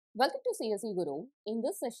Welcome to CSEGuru. In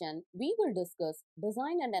this session, we will discuss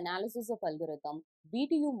Design and Analysis of Algorithm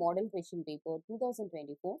BTU Model Question Paper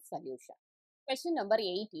 2024 solution. Question number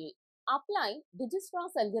 8a. Apply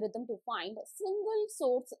Dijkstra's algorithm to find single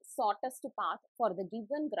source shortest path for the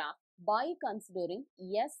given graph by considering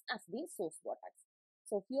S as the source vertex.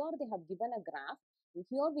 So here they have given a graph.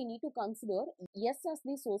 Here we need to consider S as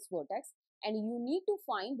the source vertex and you need to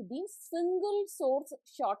find the single source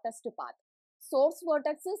shortest path. Source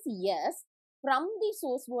vertex is S. From the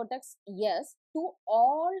source vertex S to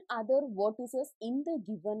all other vertices in the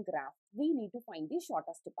given graph, we need to find the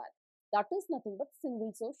shortest path. That is nothing but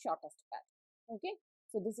single source shortest path. Okay.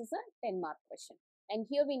 So this is a 10-mark question. And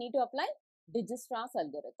here we need to apply Dijkstra's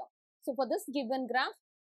algorithm. So for this given graph,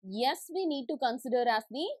 yes, we need to consider as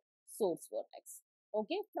the source vertex.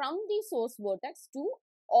 Okay. From the source vertex to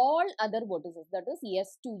all other vertices, that is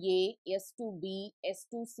S to A, S to B, S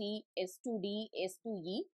to C, S to D, S to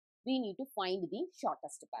E, we need to find the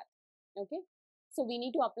shortest path. Okay. So we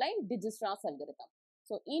need to apply Dijkstra's algorithm.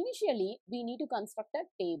 So initially, we need to construct a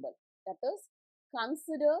table. That is,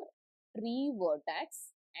 consider tree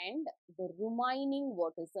vertex and the remaining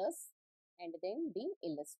vertices and then the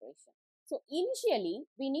illustration. So initially,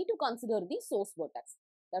 we need to consider the source vertex.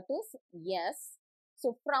 That is, yes.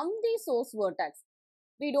 So from the source vertex,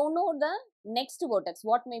 we don't know the next vertex.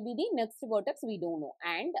 What may be the next vertex, we don't know.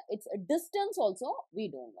 And its distance also, we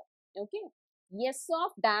don't know. Okay. S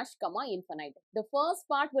of dash comma infinite. The first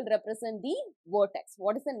part will represent the vertex.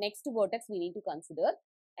 What is the next vertex we need to consider?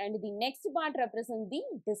 And the next part represents the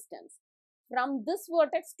distance. From this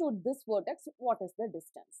vertex to this vertex, what is the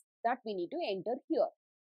distance? That we need to enter here.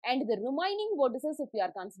 And the remaining vertices, if we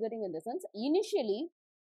are considering in the sense, initially,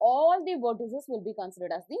 all the vertices will be considered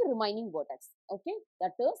as the remaining vertex. Okay,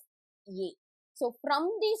 that is A. So from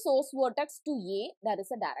the source vertex to A, there is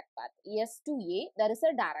a direct path. S to A, there is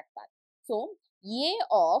a direct path. So A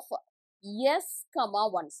of S comma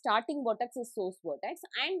 1, starting vertex is source vertex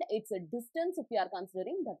and its distance, if you are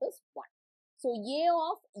considering, that is 1. So A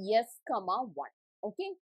of S comma 1.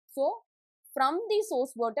 Okay, so from the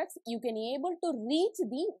source vertex, you can able to reach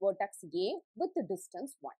the vertex A with the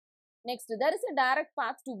distance 1. Next, there is a direct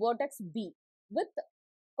path to vertex B with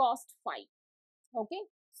cost 5. Okay,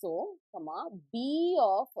 so, comma, B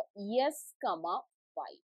of S, comma,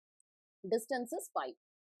 5. Distance is 5.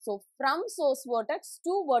 So, from source vertex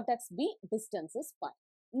to vertex B, distance is 5.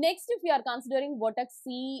 Next, if you are considering vertex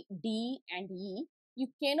C, D and E, you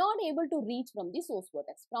cannot able to reach from the source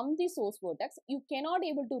vertex. From the source vertex, you cannot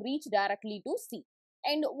able to reach directly to C.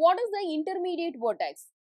 And what is the intermediate vertex?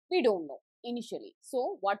 We don't know initially.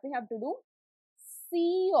 So, what we have to do?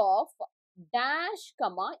 C of dash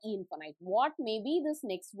comma infinite. What may be this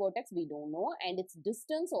next vertex? We don't know. And its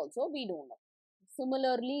distance also we don't know.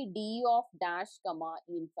 Similarly, D of dash comma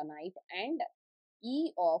infinite and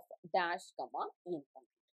E of dash comma infinite.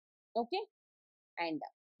 Okay. And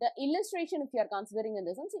the illustration, if you are considering in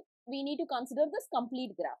this sense, we need to consider this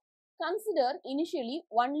complete graph. Consider initially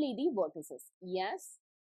only the vertices. Yes,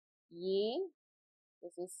 A,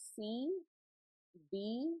 this is C,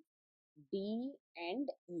 B, D and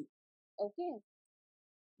E. Okay.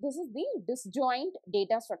 This is the disjoint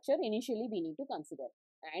data structure initially we need to consider.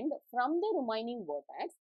 And from the remaining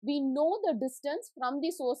vertex, we know the distance from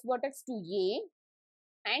the source vertex to A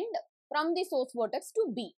and from the source vertex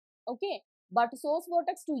to B. Okay. But source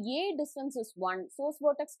vertex to A distance is 1. Source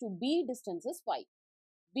vertex to B distance is 5.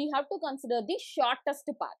 We have to consider the shortest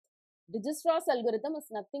path. Dijkstra's algorithm is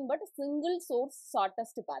nothing but a single source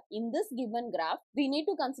shortest path. In this given graph, we need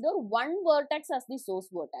to consider one vertex as the source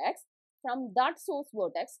vertex. From that source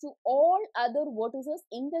vertex to all other vertices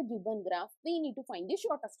in the given graph, we need to find the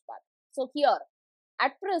shortest path. So here,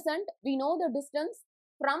 at present, we know the distance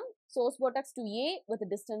from source vertex to A with the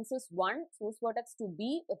distance is 1, source vertex to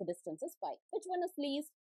B with the distance is 5. Which one is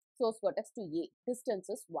least? Source vertex to A, distance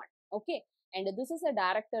is 1. Okay. And this is a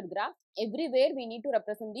directed graph. Everywhere we need to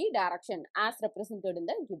represent the direction as represented in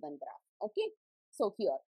the given graph. Okay. So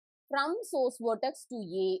here, from source vertex to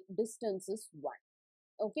A, distance is 1.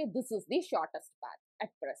 Okay. This is the shortest path at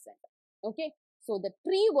present. Okay. So the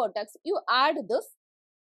tree vertex, you add this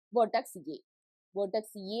vertex A. Vertex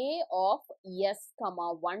A of S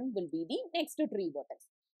comma 1 will be the next tree vertex.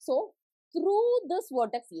 So through this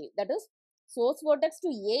vertex A, that is source vertex to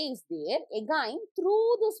A is there. Again, through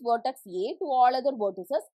this vertex A to all other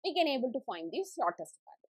vertices, we can able to find the shortest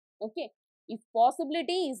path. Okay. If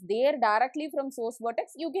possibility is there directly from source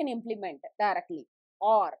vertex, you can implement directly.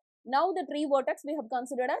 Or now the tree vertex we have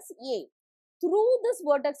considered as A. Through this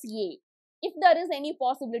vertex A, if there is any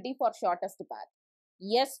possibility for shortest path,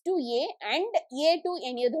 S to A and A to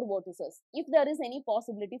any other vertices. If there is any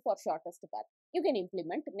possibility for shortest path, you can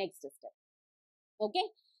implement next step. Okay.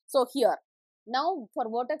 So here, now for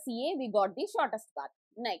vertex A, we got the shortest path.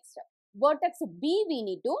 Next, vertex B we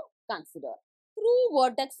need to consider. Through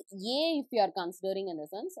vertex A, if you are considering in the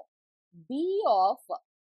sense, B of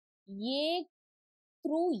A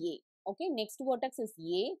through A. Okay, next vertex is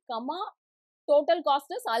A, comma, total cost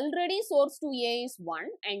is already source to A is 1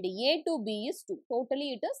 and A to B is 2.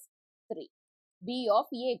 Totally it is 3. B of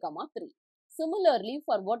A, comma 3. Similarly,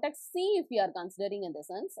 for vertex C, if you are considering in the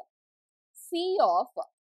sense, C of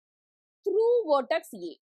through vertex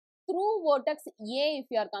A. Through vertex A, if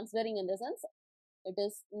you are considering in the sense, it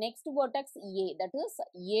is next vertex A, that is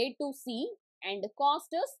A to C, and cost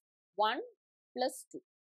is 1 plus 2.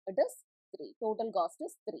 It is 3. Total cost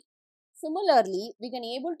is 3. Similarly, we can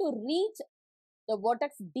able to reach the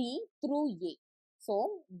vertex D through A.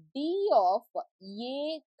 So, D of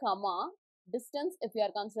A, comma, distance if you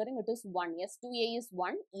are considering it is 1. S to A is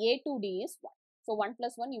 1, A to D is 1. So, 1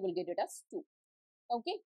 plus 1 you will get it as 2.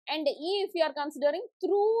 Okay. And E if you are considering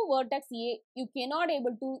through vertex A, you cannot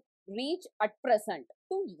able to reach at present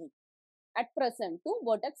to E. At present to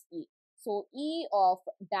vertex E. So, E of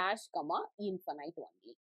dash, comma, infinite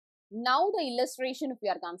only. Now, the illustration if you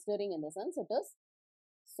are considering in the sense, it is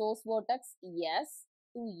source vertex S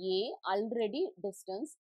to A, already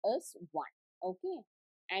distance is 1. Okay.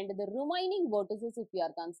 And the remaining vertices if you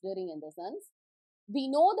are considering in the sense, we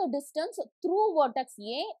know the distance through vertex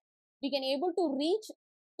A, we can able to reach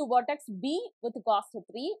to vertex B with cost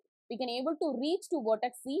 3. We can able to reach to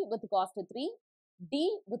vertex C with cost 3,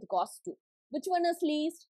 D with cost 2. Which one is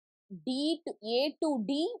least? D to A to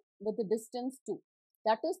D with the distance 2.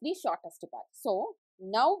 That is the shortest path. So,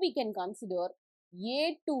 now we can consider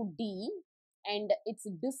A to D and its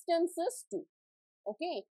distance is 2.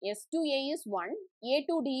 Okay, S to A is 1, A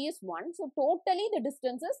to D is 1. So, totally the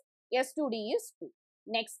distance is S to D is 2.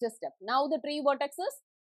 Next step. Now, the tree vertex is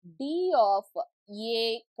D of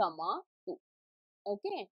A, comma 2.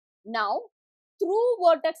 Okay. Now, through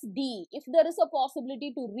vertex D, if there is a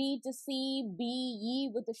possibility to reach C, B,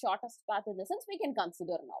 E with the shortest path in the sense, we can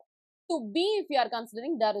consider now. To B, if you are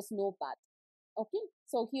considering, there is no path. Okay.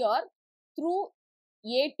 So, here, through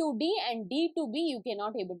A to D and D to B, you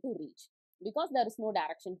cannot able to reach because there is no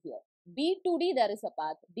direction here. B to D, there is a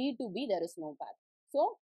path. D to B, there is no path.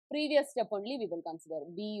 So, previous step only we will consider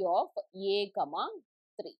B of A, comma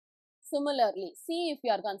 3. Similarly, C if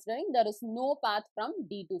you are considering, there is no path from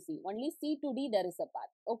D to C. Only C to D there is a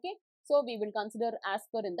path. Okay. So, we will consider as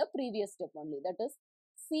per in the previous step only. That is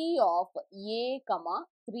C of A, comma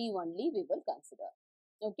 3 only we will consider.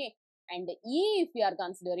 Okay. And E if you are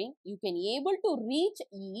considering, you can able to reach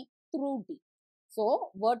E through D.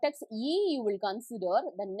 So, vertex E you will consider,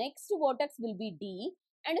 the next vertex will be D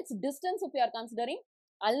and its distance if you are considering,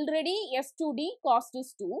 already S to D cost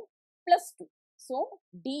is 2 plus 2. So,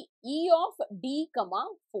 D, E of D, comma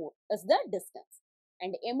 4 is the distance.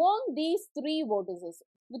 And among these three vertices,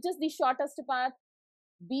 which is the shortest path?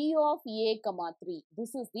 B of A, comma 3.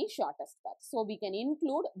 This is the shortest path. So, we can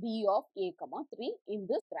include B of A, comma 3 in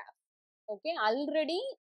this graph. Okay, already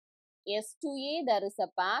S to A there is a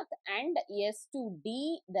path and S to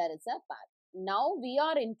D there is a path. Now, we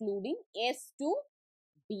are including S to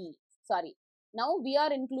B. Sorry. Now, we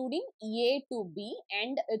are including A to B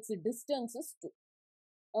and its distance is 2.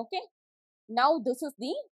 Okay. Now, this is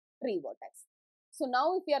the tree vertex. So,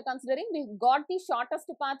 now if we are considering, we got the shortest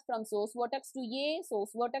path from source vertex to A,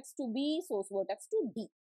 source vertex to B, source vertex to D.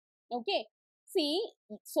 Okay. See,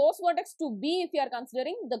 source vertex to B, if you are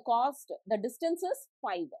considering, the distance is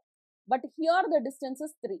 5. But here the distance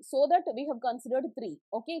is 3. So, that we have considered 3.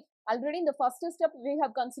 Okay. Already in the first step, we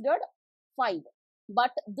have considered 5.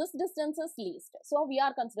 But this distance is least. So, we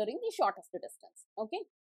are considering the shortest distance. Okay.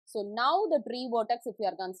 So, now the tree vertex if you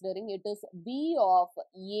are considering, it is B of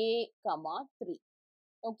A, comma 3.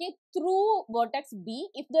 Okay. Through vertex B,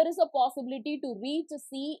 if there is a possibility to reach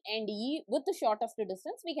C and E with the shortest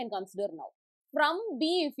distance, we can consider now. From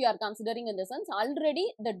B, if you are considering in the sense,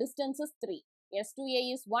 already the distance is 3. S to A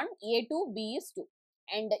is 1, A to B is 2.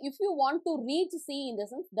 And if you want to reach C in the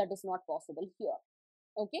sense, that is not possible here.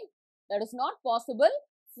 Okay. That is not possible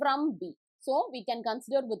from B. So, we can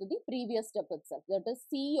consider with the previous step itself. That is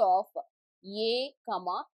C of A,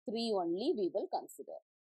 comma 3 only we will consider.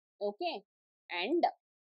 Okay. And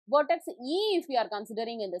vertex E if you are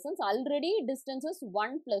considering in the sense, already distance is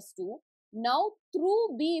 1 plus 2. Now,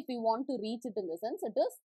 through B if we want to reach it in the sense, it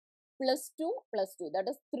is plus 2 plus 2. That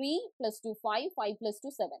is 3 plus 2, 5, 5 plus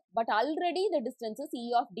 2, 7. But already the distance is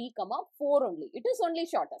E of D, comma 4 only. It is only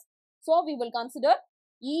shortest. So, we will consider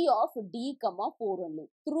E of D, 4 only.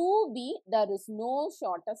 Through B, there is no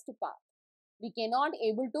shortest path. We cannot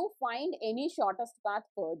able to find any shortest path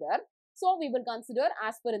further. So, we will consider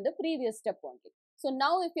as per in the previous step only. So,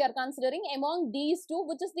 now if we are considering among these two,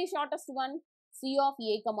 which is the shortest one? C of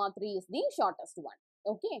A, 3 is the shortest one.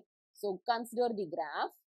 Okay. So, consider the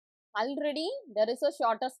graph. Already there is a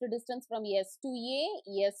shortest distance from S to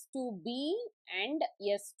A, S to B and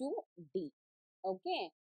S to D.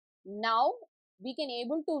 Okay. Now we can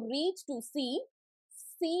able to reach to C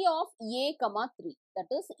of A, 3. That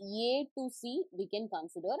is A to C we can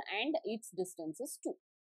consider and its distance is 2.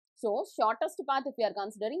 So shortest path if we are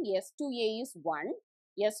considering S to A is 1,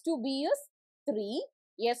 S to B is 3,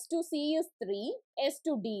 S to C is 3, S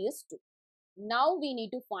to D is 2. Now we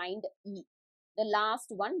need to find E. The last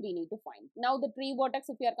one we need to find. Now the tree vertex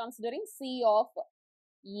if we are considering C of A,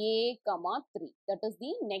 3. That is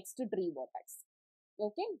the next tree vertex.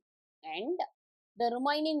 Okay. And the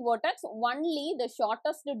remaining vertex, only the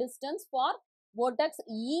shortest distance for vertex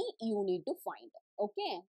E you need to find.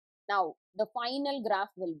 Okay. Now the final graph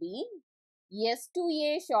will be S to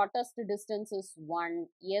A shortest distance is 1,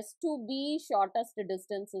 S to B shortest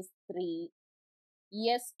distance is 3,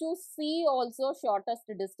 S to C also shortest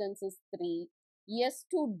distance is 3, S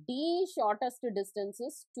to D shortest distance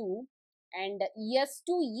is 2 and S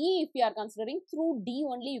to E if you are considering through D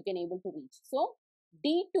only you can able to reach. So,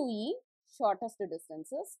 D to E shortest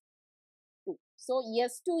distance is 2. So,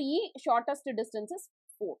 S to E shortest distance is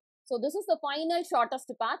 4. So, this is the final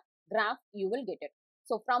shortest path graph you will get it.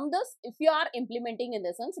 So, from this if you are implementing in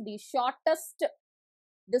the sense the shortest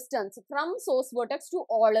distance from source vertex to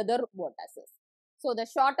all other vertices. So, the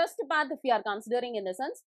shortest path if you are considering in the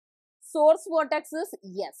sense source vertex is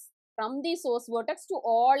yes. From the source vertex to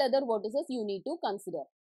all other vertices you need to consider.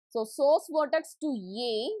 So, source vertex to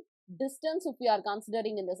A distance if you are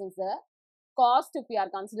considering in the sense the cost if you are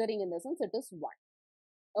considering in the sense it is 1.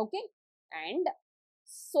 Okay. And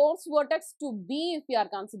source vertex to B if you are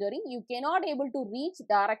considering you cannot able to reach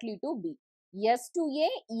directly to B. S to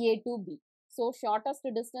A to B. So, shortest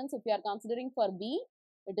distance if you are considering for B,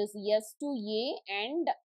 it is S to A and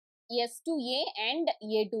S to A and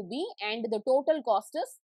A to B and the total cost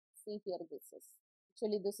is, see here this is,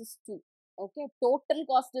 actually this is 2. Okay, total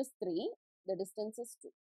cost is 3, the distance is 2.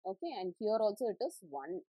 Okay, and here also it is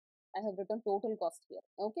 1. I have written total cost here.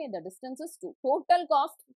 Okay, the distance is 2. Total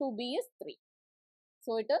cost to B is 3.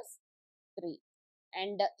 So, it is 3.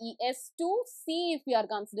 And S to C if you are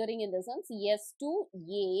considering in the sense S to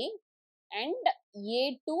A and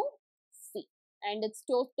A to C and its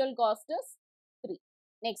total cost is 3.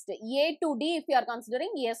 Next A to D if you are considering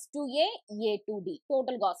S to A to D,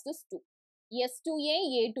 total cost is 2. S to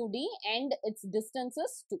A to D and its distance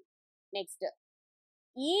is 2. Next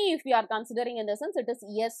E if you are considering in the sense it is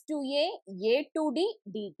S to A to D,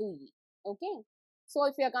 D to E. Okay. So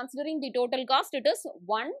if you are considering the total cost it is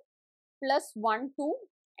 1 plus 1, 2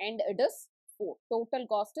 and it is 4. Total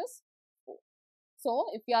cost is 4. So,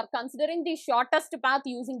 if you are considering the shortest path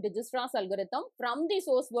using Dijkstra's algorithm from the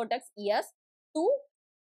source vertex S to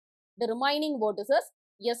the remaining vertices,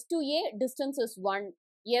 S to A distance is 1,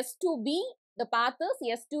 S to B the path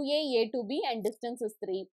is S to A to B and distance is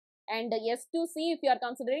 3 and S to C if you are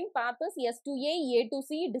considering path is S to A to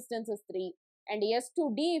C distance is 3 and S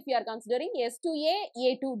to D if you are considering S to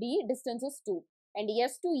A to D distance is 2 and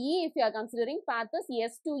S to E if you are considering path is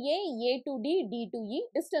S to A to D, D to E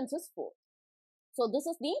distance is 4. So, this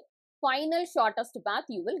is the final shortest path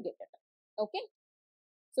you will get it. Okay.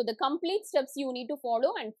 So, the complete steps you need to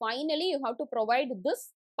follow and finally you have to provide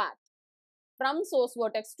this path from source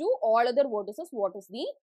vertex to all other vertices what is the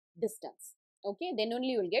distance. Okay. Then only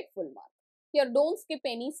you will get full mark. Here don't skip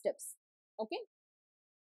any steps. Okay.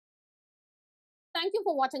 Thank you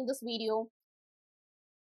for watching this video.